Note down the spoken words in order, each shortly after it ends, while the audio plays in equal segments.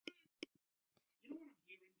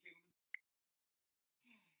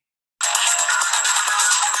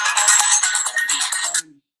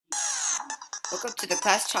Welcome to the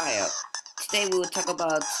class tryout. Today we will talk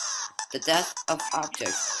about the death of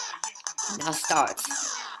objects. Now start.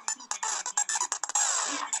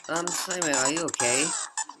 Simon, are you okay?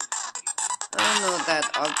 I don't know, that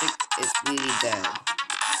object is really dead.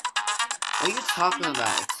 What are you talking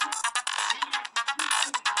about?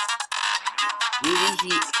 Really, he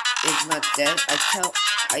is not dead?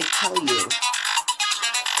 I tell you.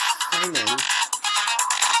 Simon,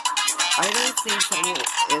 I don't think Simon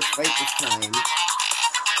is right this time.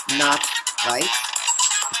 Not right?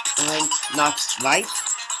 Not right?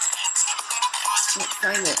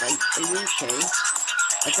 Simon, are you okay?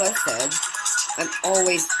 Like I said, I'm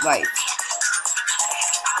always right.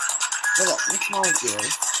 What's wrong with you?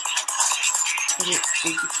 Did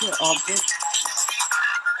you kill object?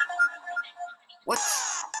 What?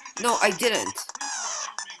 No, I didn't.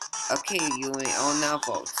 Okay, you may all now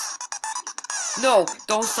vote. No,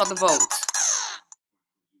 don't start the vote.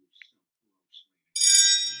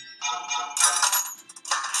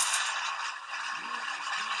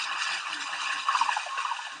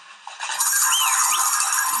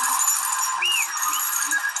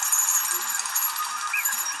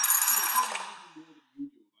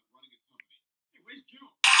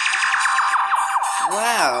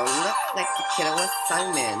 Wow, looks like the killer was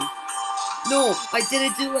Simon. No, I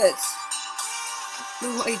didn't do it. No,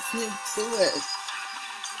 I didn't do it.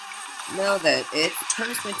 Now that it's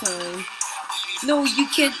punishment time. No, you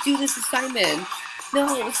can't do this to Simon.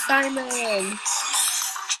 No, Simon.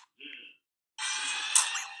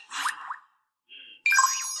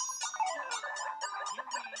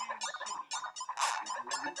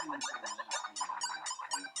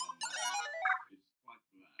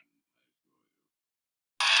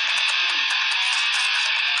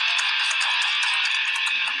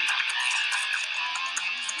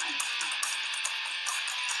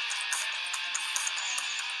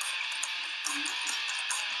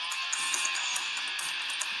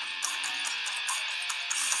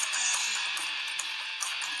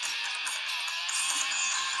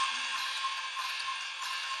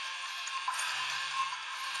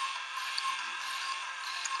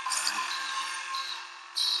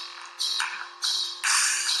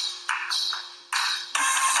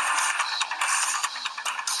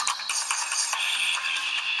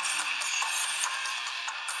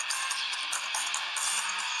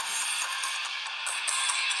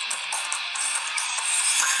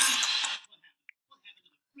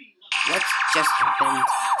 What just happened?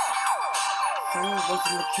 Simon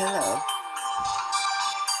wasn't the killer.